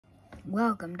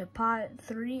Welcome to part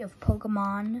 3 of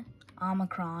Pokemon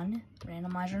Omicron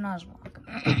randomizer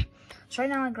nuzlocke. So right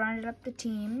now I grinded up the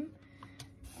team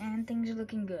and things are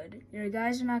looking good. You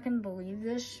guys are not going to believe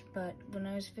this, but when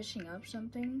I was fishing up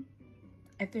something,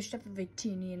 I fished up a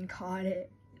Victini and caught it.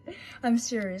 I'm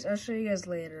serious. I'll show you guys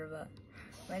later, but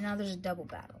right now there's a double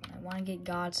battle. I want to get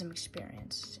God some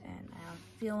experience, and I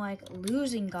don't feel like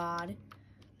losing God,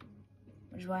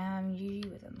 which is why I'm having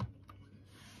GG with him.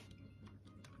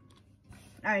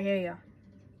 Alright, here you go.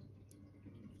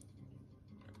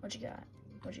 What you got?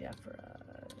 What you got for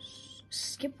us?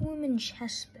 Skiploom and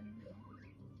Chespin.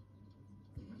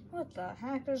 What the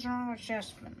heck is wrong with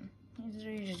Chespin?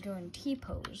 He's just going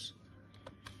T-pose.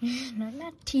 No,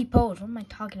 not T-pose. What am I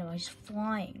talking about? He's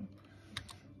flying.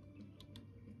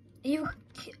 You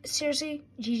seriously?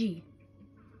 GG.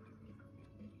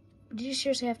 Did you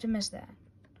seriously have to miss that?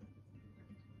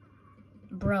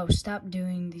 Bro, stop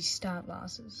doing these stat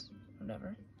losses.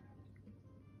 Whatever.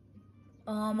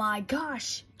 Oh my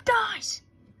gosh, guys!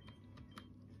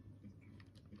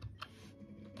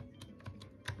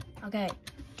 Okay,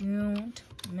 don't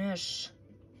miss.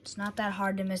 It's not that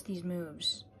hard to miss these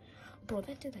moves. Bro,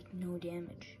 that did like no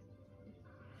damage.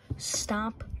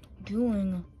 Stop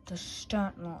doing the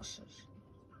stat losses.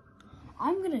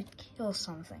 I'm gonna kill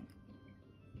something.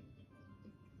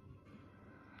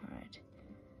 Alright.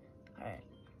 Alright.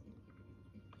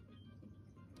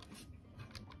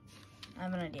 I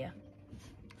have an idea.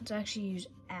 Let's actually use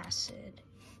acid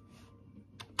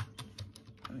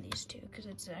on these two, because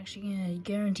it's actually gonna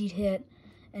guaranteed hit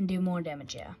and do more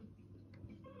damage, yeah.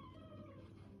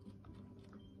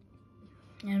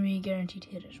 And we guaranteed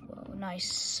hit as well.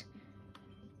 Nice.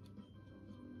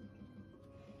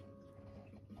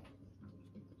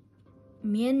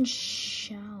 Mian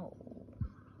Xiao.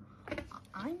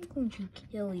 I'm going to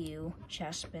kill you,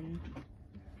 Chespin.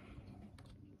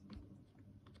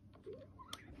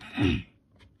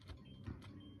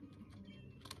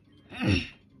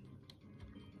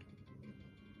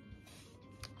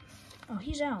 Oh,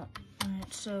 he's out.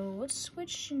 Alright, so let's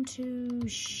switch into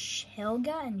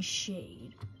Helga and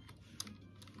Shade.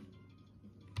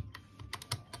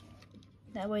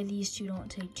 That way these two don't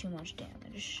take too much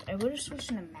damage. I would have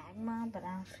switched into Magma, but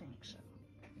I don't think so.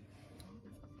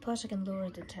 Plus I can lower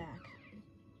the attack.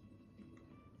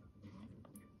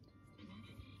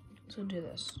 So do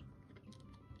this.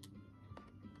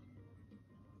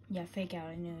 Yeah, fake out.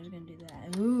 I knew I was gonna do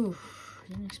that. Ooh,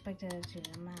 didn't expect that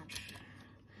to match.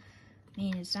 I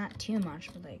mean, it's not too much,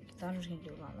 but like, I thought I was gonna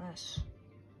do a lot less.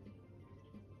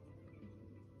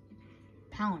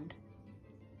 Pound.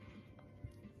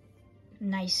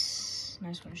 Nice.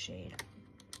 Nice one, Shade.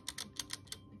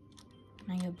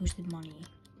 Now you got boosted money.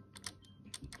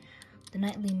 The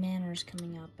Nightly Manor is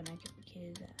coming up, and I could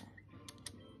do that.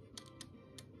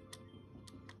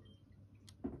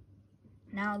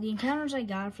 Now, the encounters I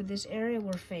got for this area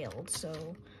were failed,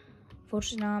 so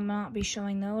fortunately I'm not be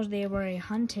showing those. They were a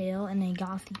Huntail and a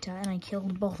Gothita, and I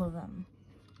killed both of them.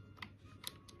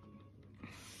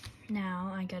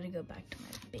 Now, I gotta go back to my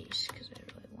base, because I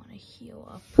really want to heal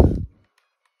up.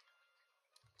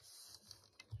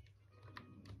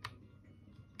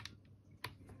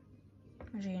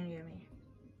 What's he gonna give me?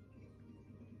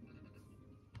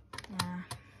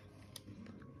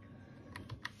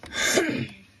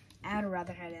 I would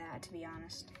rather have that, to be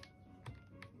honest.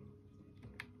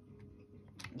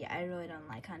 Yeah, I really don't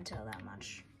like Huntail that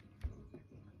much.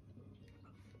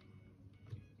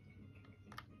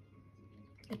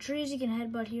 The trees you can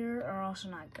headbutt here are also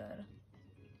not good,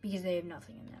 because they have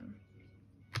nothing in them.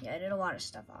 Yeah, I did a lot of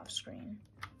stuff off screen.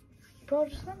 Bro,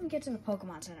 just let me get to the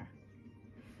Pokemon Center.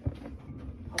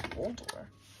 A Voltor.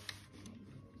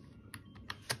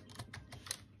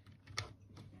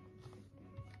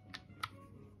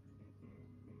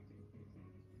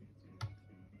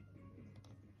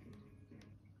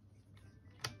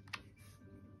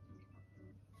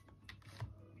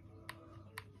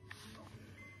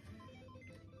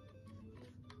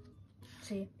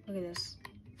 See, look at this.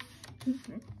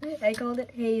 I called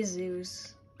it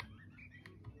Jesus.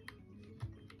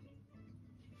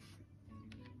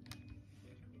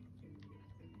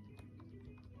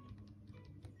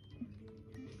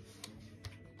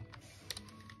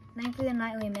 Thankfully, the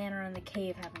Nightly Manor and the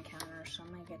cave have encounters, so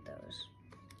I might get those.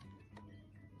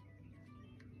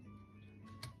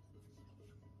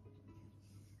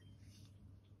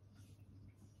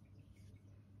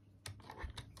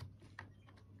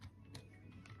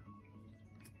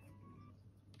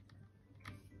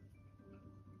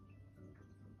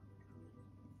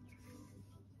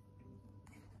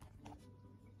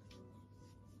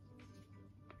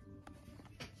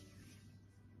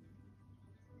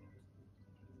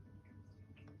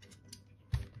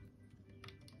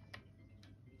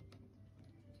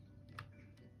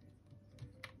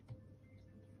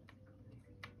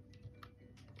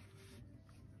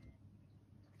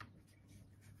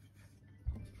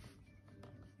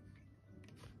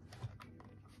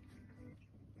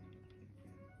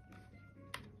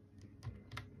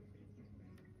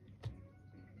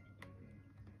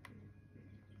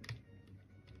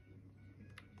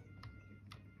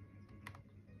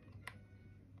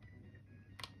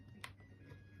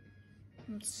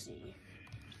 Let's see.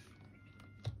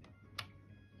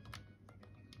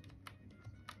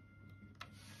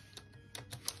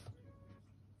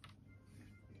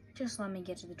 Just let me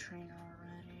get to the trainer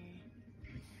already.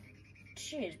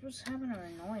 Jeez, what's happening to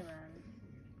Annoyman?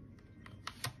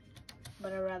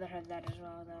 But I'd rather have that as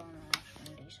well, though. No,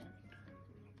 actually decent.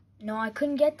 No, I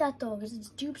couldn't get that though, because it's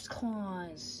Dupe's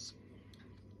Claws.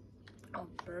 Oh,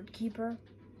 Bird Keeper?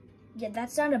 Yeah,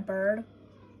 that's not a bird.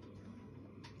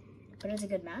 But it's a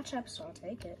good matchup, so I'll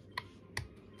take it.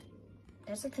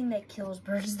 That's the thing that kills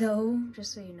birds, though.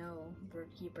 Just so you know, Bird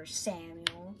Keeper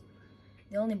Samuel.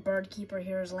 The only Bird Keeper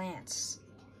here is Lance.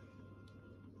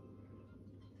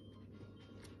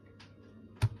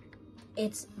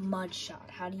 It's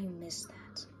Mudshot. How do you miss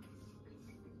that?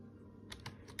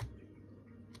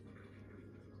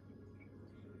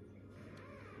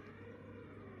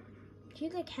 Do you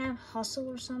like have hustle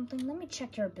or something? Let me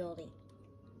check your ability.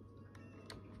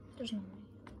 There's no way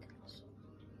you can hustle.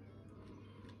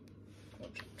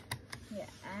 Yeah,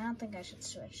 I don't think I should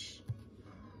switch.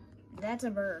 That's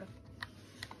a bird.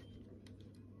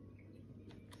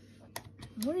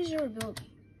 What is your ability?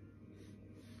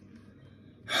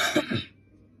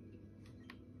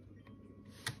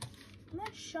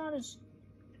 Mudshot is...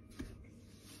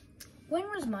 When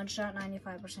was Mudshot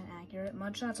 95% accurate?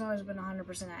 Mudshot's always been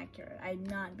 100% accurate. I'm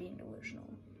not being delusional.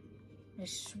 I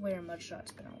swear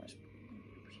Mudshot's been always...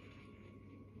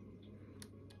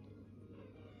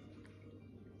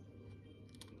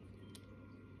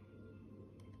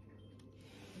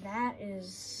 That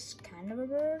is kind of a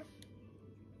bird.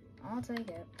 I'll take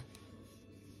it.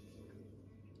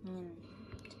 I mean,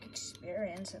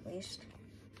 experience at least.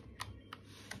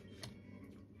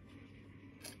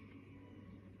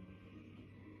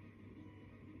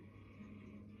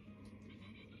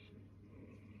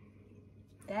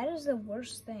 That is the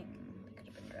worst thing that could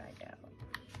have been dragged out.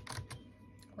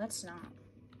 Let's not.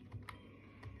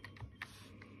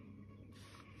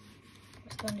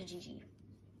 Let's go into GG.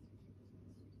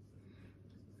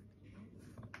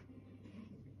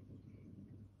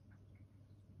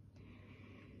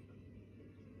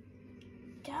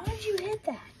 How did you hit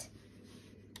that?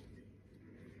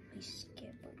 We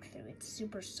skip through it.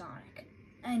 Supersonic.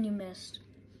 And you missed.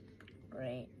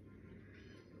 Great.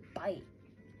 Bite.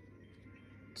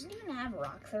 Doesn't even have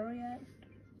rock throw yet.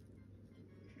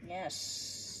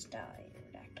 Yes. Die,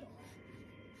 Aerodactyl.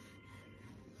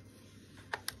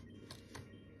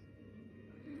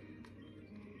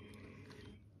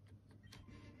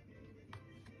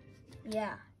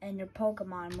 Yeah, and your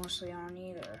Pokemon mostly aren't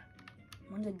either.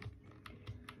 When did...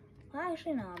 Well,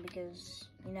 actually no, because,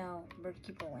 you know, Bird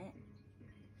Keeper went.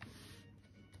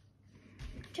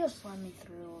 Just let me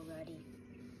through already.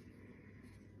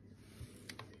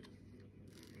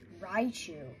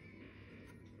 Raichu.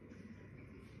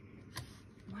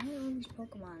 Why are all these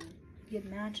Pokemon good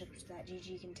matchups that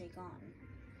GG can take on?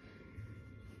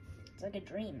 It's like a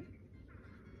dream.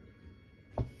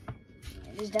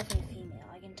 It is definitely female.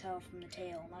 I can tell from the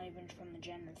tail, not even from the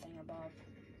gender thing above.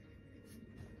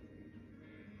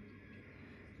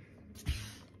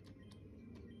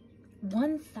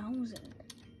 $1,000.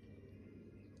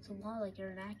 It's a lot like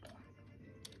Aerodactyl.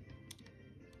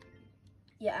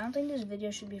 Yeah, I don't think this video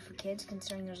should be for kids,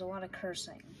 considering there's a lot of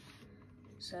cursing.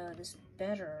 So this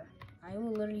better. I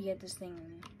will literally get this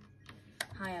thing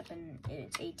high up and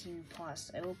it's 18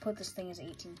 plus. I will put this thing as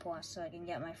 18 plus so I can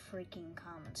get my freaking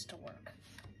comments to work.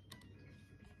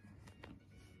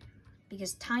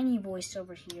 Because Tiny Voice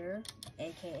over here,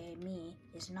 aka me,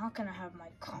 is not gonna have my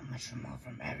comments removed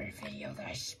from every video that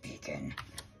I speak in.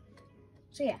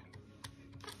 So yeah.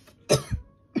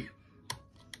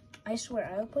 I swear,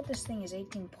 I will put this thing as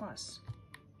 18 plus.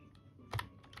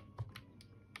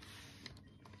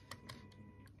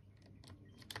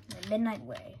 The Midnight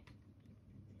Way.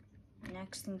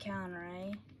 Next encounter,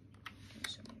 eh? Give me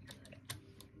something good.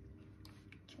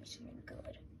 Give me something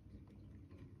good.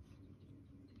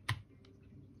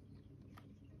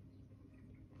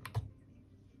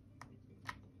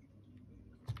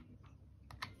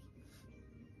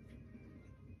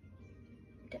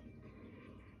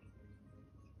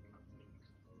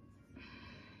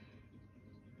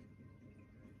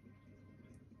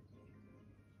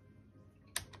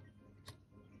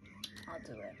 I'll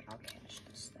do it. I'll catch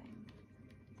this thing.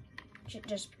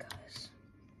 Just because.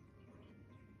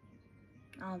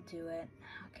 I'll do it.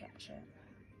 I'll catch it.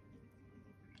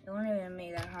 It won't even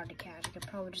be that hard to catch. I could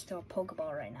probably just throw a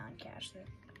Pokeball right now and catch it.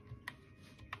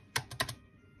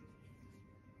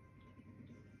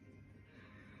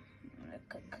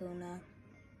 A Kakuna.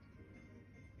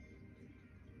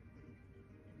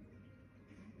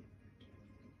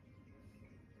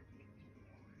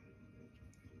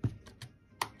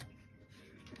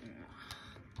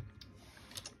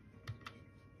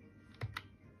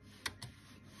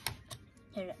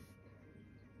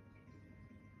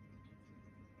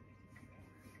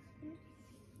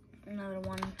 Another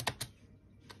one.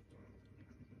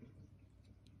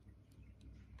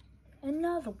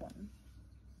 Another one.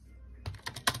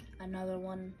 Another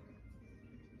one.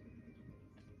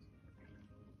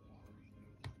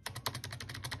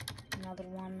 Another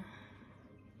one.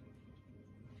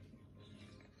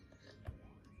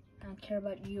 I don't care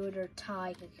about you or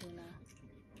Thai, Kakuna.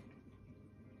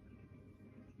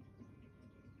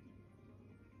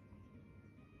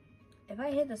 If I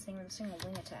hit this thing with a single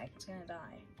wing attack, it's gonna die.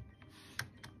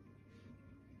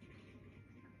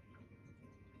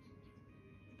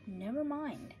 Never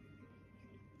mind.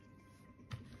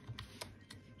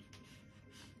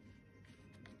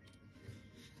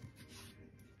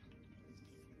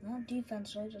 Not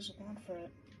defense, so I just went for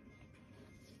it.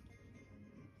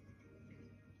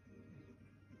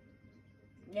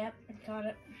 Yep, I caught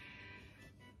it.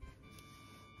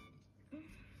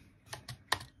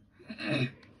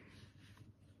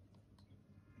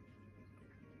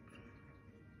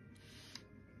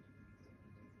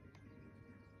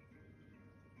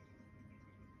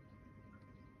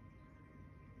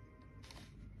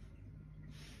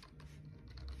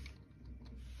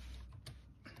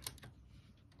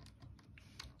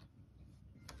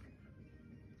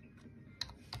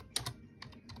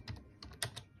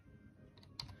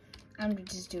 I'm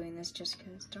just doing this just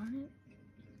because, darn it.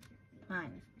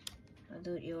 Fine. I'll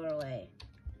do it your way.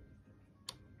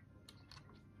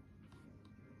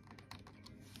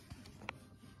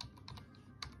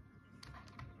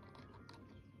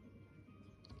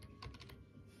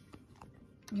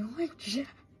 Your jazz.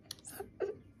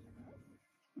 I'm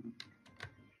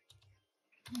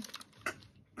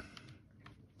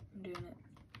doing it.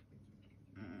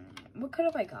 What could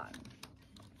have I gotten?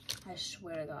 I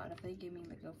swear to God, if they give me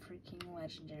like a freaking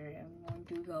legendary, I'm going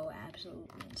to go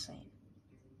absolutely insane.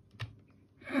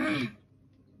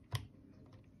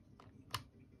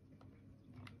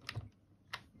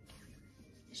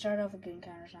 Start off with good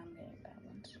encounters, I'm getting bad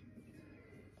ones.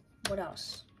 What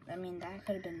else? I mean, that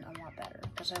could have been a lot better,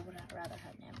 because I would have rather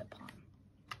had an Ambit Pawn.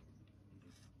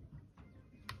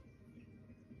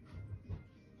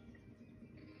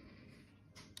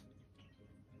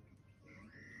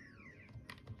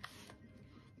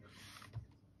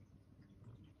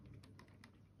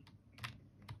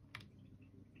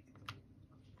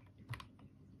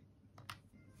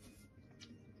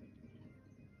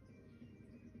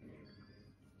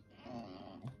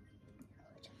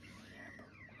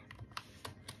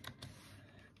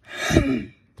 That would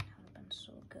have been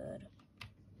so good.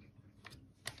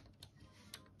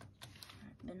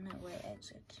 Midnight Way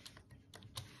exit.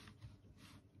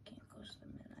 Can't go to the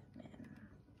Midnight Man.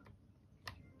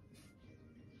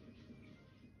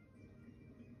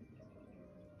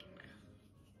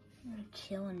 You're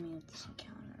killing me with these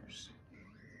encounters.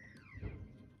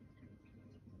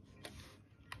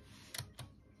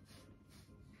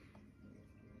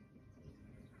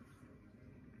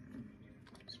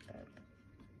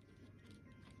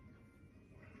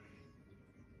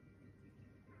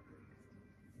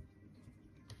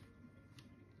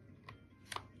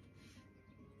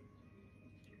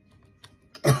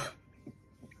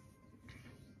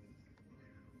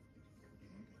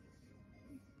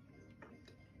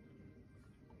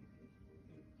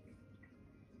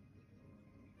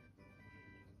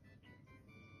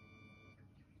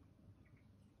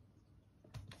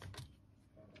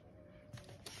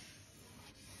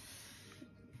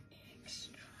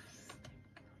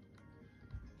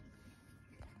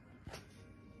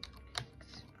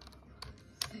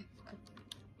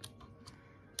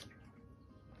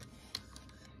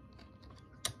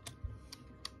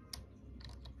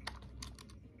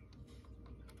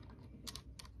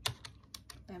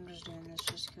 I'm just doing this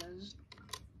just because.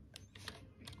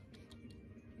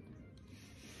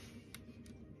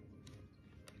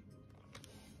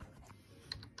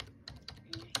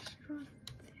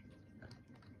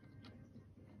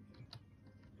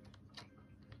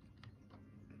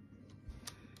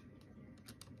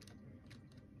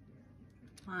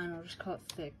 Fine, we'll just call it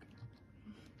thick.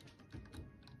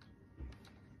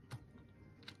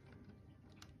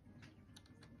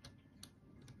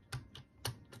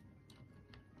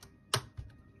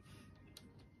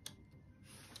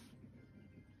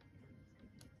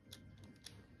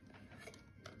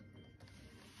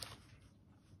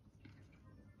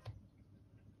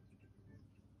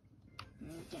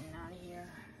 Getting out of here.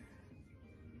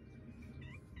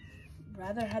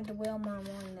 Rather had the whale more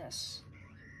than this.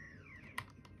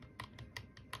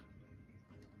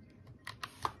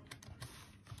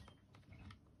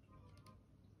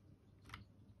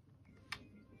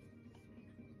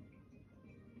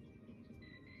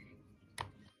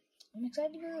 I'm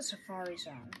excited to go to the Safari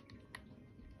Zone.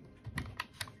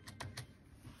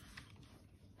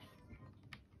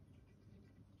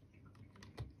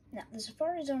 The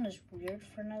Safari Zone is weird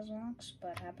for Nuzlocke,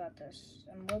 but how about this?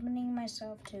 I'm limiting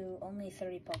myself to only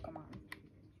 30 Pokemon.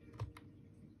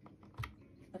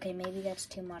 Okay, maybe that's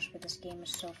too much, but this game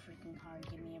is so freaking hard.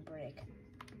 Give me a break.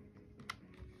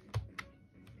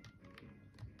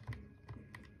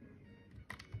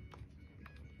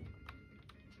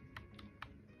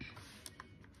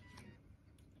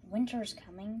 Winter's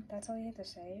coming. That's all you have to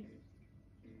say.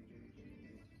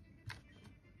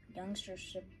 Youngsters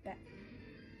sit back.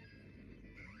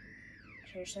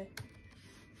 Seriously?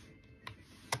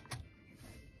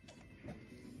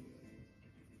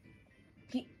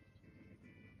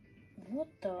 What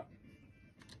the?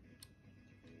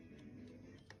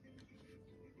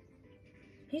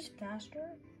 He's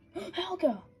faster?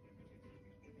 Helga!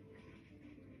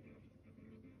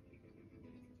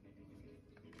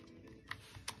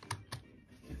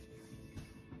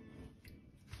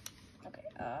 Okay,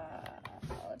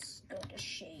 let's go to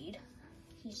Shade.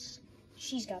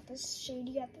 She's got this. Shade,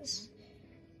 you got this.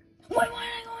 Why did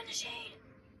I go into Shade?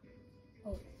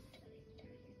 Oh.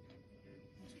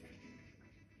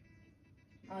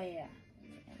 Oh yeah.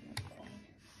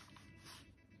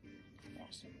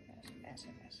 Passive.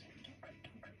 Don't crit.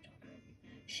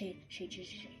 Shade.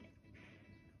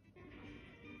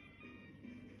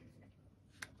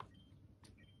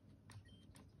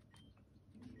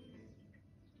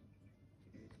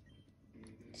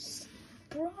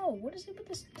 Bro, what is it with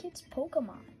this kid's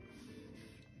Pokemon?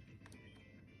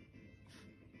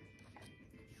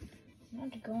 I'm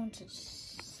about to go into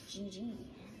GG.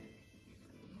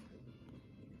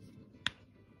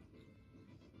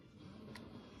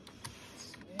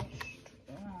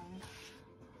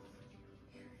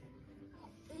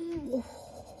 Ooh.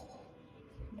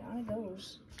 Down it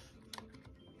goes.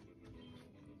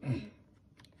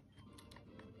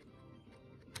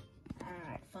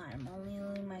 Alright, fine. I'm only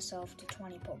limiting myself to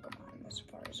 20 Pokemon in the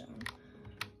Safari Zone.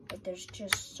 But there's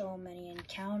just so many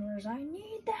encounters. I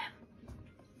need them.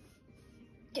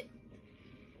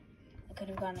 I could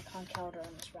have gotten a Conkeldurr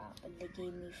on this route, but they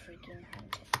gave me freaking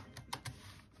Hunting.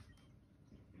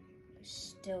 I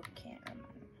still can't remember.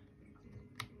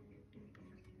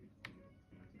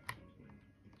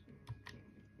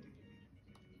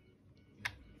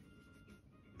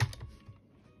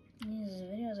 These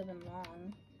videos have been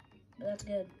long, but that's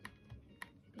good,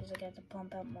 because I got to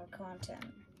pump out more content.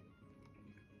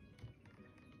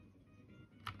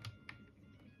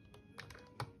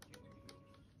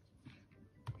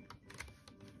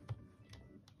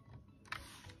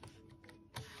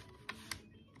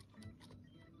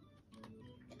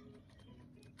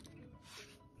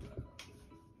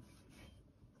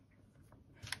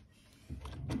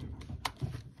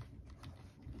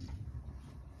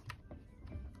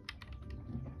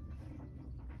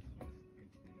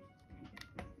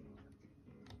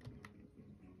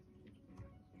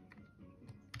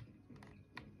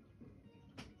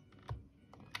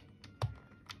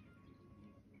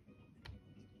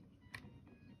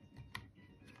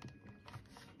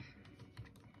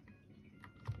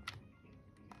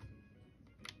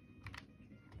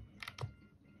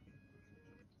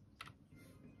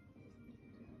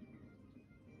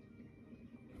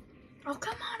 Oh,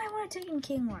 come on, I would have taken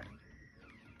Kingler.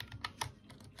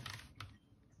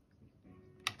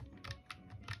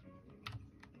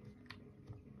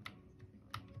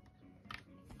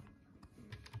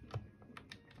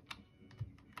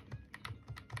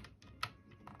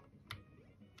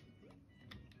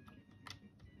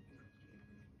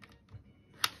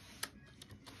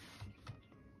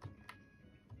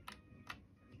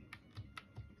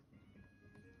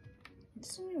 Is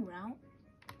this a new route?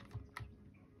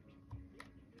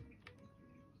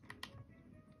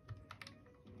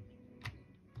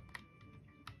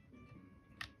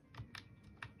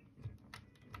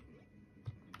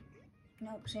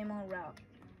 Nope, same old route.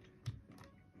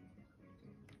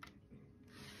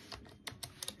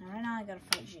 And right now I gotta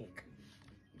fight Jake.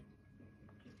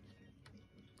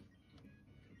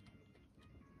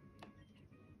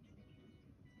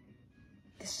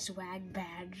 The swag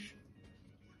badge.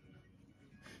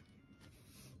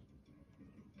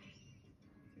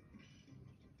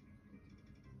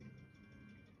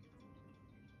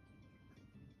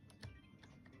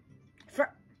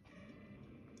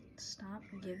 Stop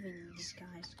giving these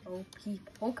guys OP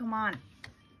Pokemon.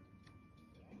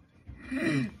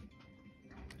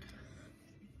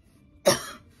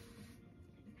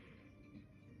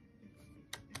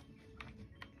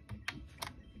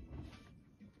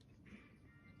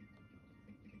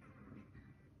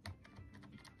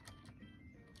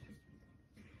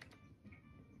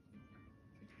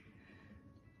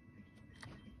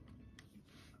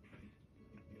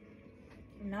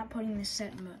 not putting the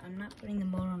set. I'm not putting the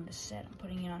mode on the set. I'm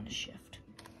putting it on the shift.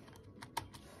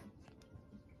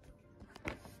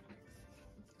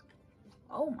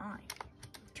 Oh my!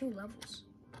 2 levels.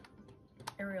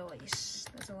 Aerial ace.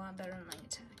 That's a lot better than my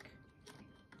attack.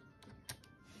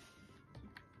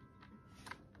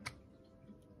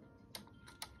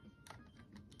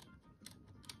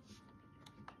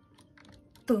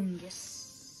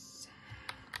 Fungus.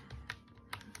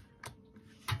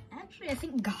 Actually, I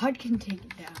think God can take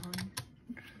it down.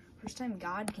 First time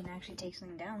God can actually take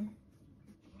something down.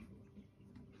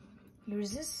 He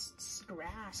resists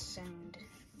grass and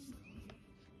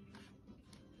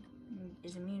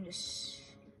is immune to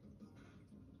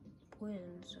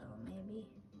poison, so maybe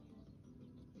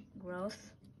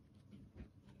growth.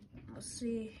 We'll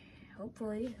see.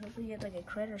 Hopefully get like a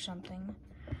crit or something.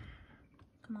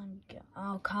 Come on, go.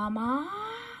 Oh, come on.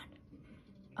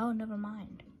 Oh, never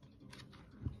mind.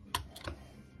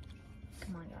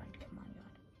 Come on, God. Come on,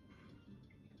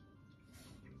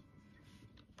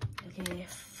 God. Okay,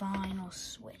 final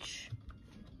switch.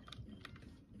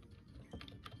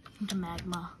 Into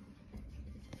magma.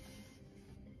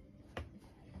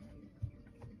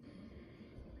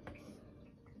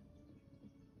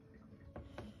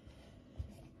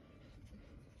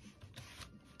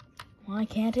 Why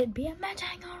can't it be a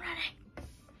Metang already?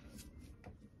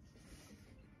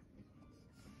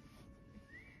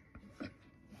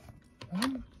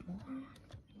 One more.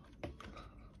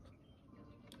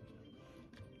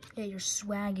 Yeah, your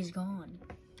swag is gone.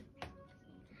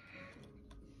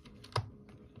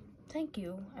 Thank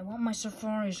you. I want my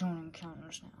Safari Zone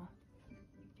encounters now.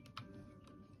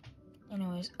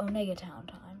 Anyways, Omega Town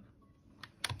time.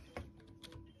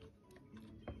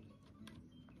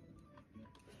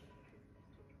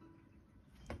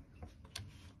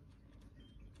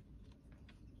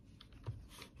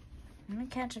 I'm gonna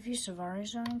catch a few Safari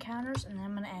Zone encounters, and then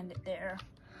I'm gonna end it there.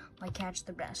 Like catch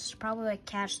the rest. Probably like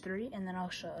catch 3, and then I'll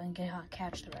show and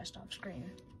catch the rest off screen.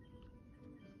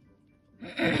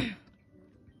 Here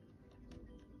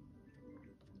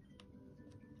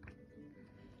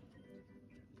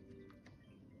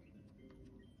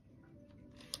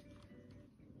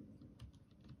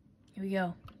we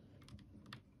go.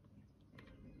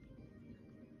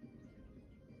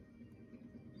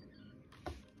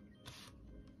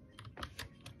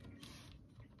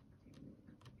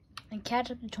 And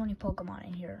catch up to 20 Pokemon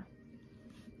in here.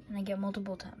 And I get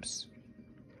multiple attempts.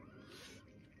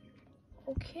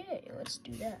 Okay, let's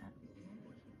do that.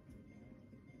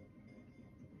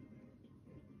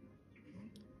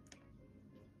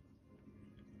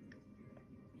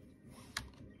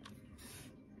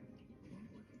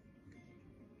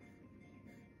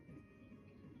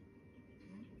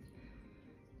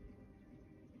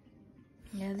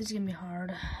 Yeah, this is gonna be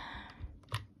hard.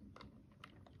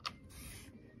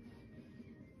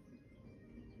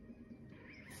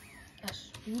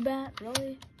 Bat,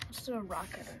 really? Let's do a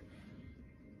rocket.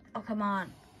 Oh, come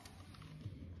on.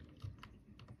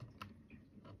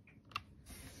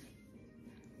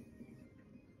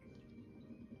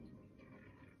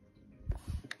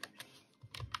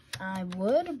 I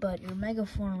would, but your Mega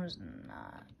Form is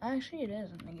not. Actually, it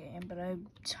is in the game, but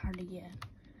it's hard to get.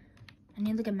 I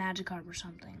need like a Magikarp or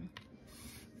something.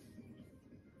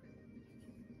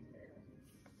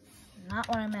 Not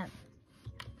what I meant.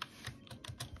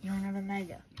 You don't have a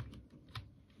Mega.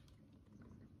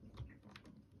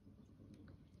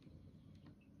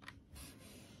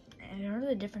 I heard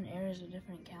the different areas of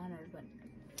different encounters, but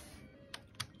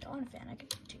Dawn fan, I could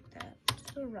take that.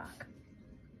 It's a rock.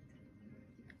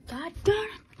 God darn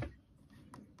it!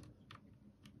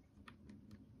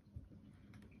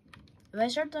 If I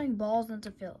start throwing balls into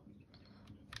fill,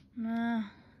 I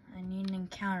need an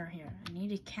encounter here. I need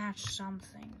to catch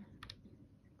something.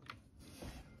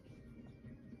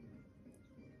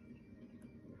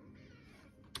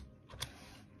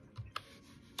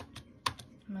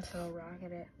 I'm gonna throw a rock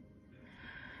at it.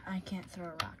 I can't throw a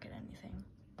rock at anything.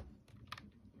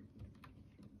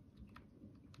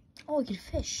 Oh, I could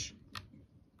fish.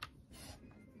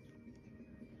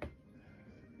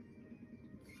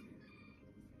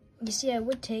 You see, I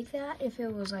would take that if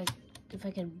it was like, if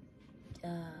I could,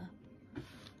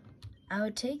 I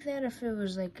would take that if it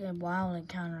was like a wild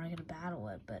encounter I could battle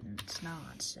it, but it's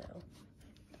not, so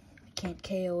I can't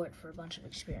KO it for a bunch of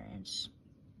experience.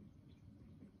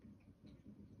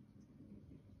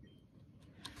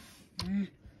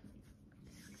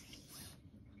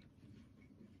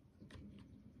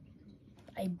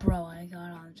 Hey, bro, I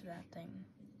got onto that thing.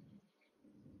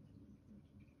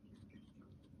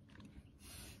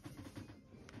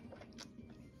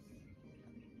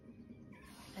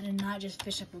 I did not just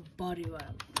fish up a buddy while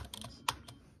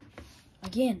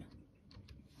Again.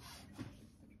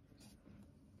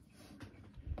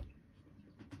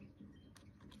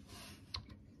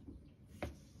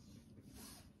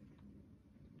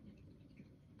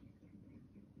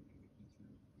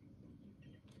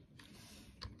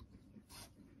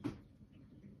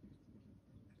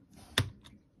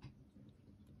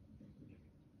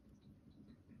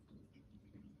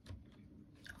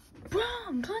 Bro,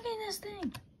 I'm clicking this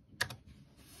thing.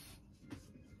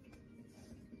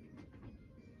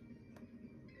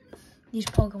 These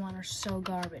Pokemon are so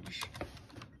garbage.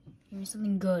 Give me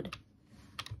something good.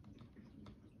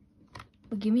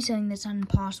 But give me something that's not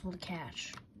impossible to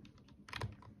catch. I'm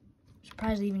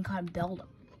surprised I even caught Beldum.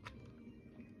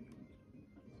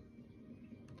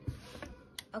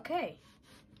 Okay.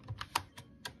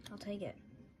 I'll take it.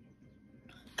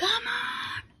 Come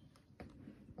on!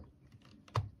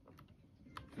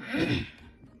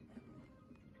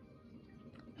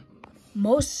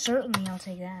 Most certainly I'll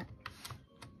take that.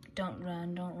 Don't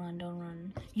run, don't run, don't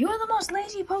run. You're the most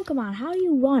lazy Pokemon. How do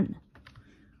you run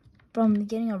from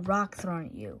getting a rock thrown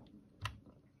at you?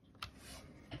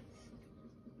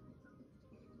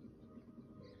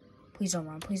 Please don't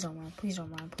run, please don't run, please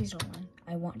don't run, please don't run.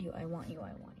 I want you, I want you, I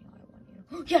want you, I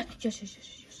want you. Yes, yes, yes,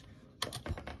 yes, yes.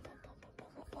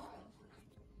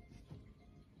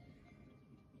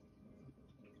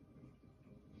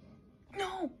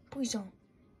 No, please don't.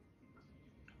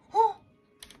 Oh!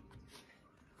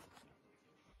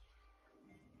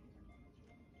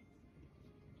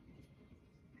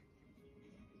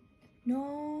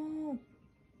 No!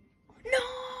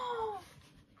 No!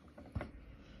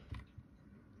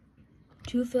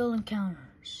 2 failed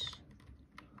encounters.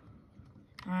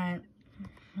 Alright.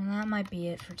 Well, that might be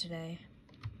it for today.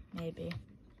 Maybe.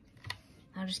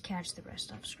 I'll just catch the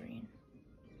rest off screen.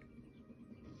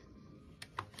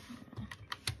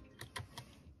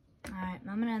 Alright,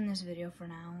 I'm gonna end this video for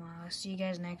now. See you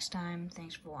guys next time.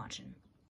 Thanks for watching.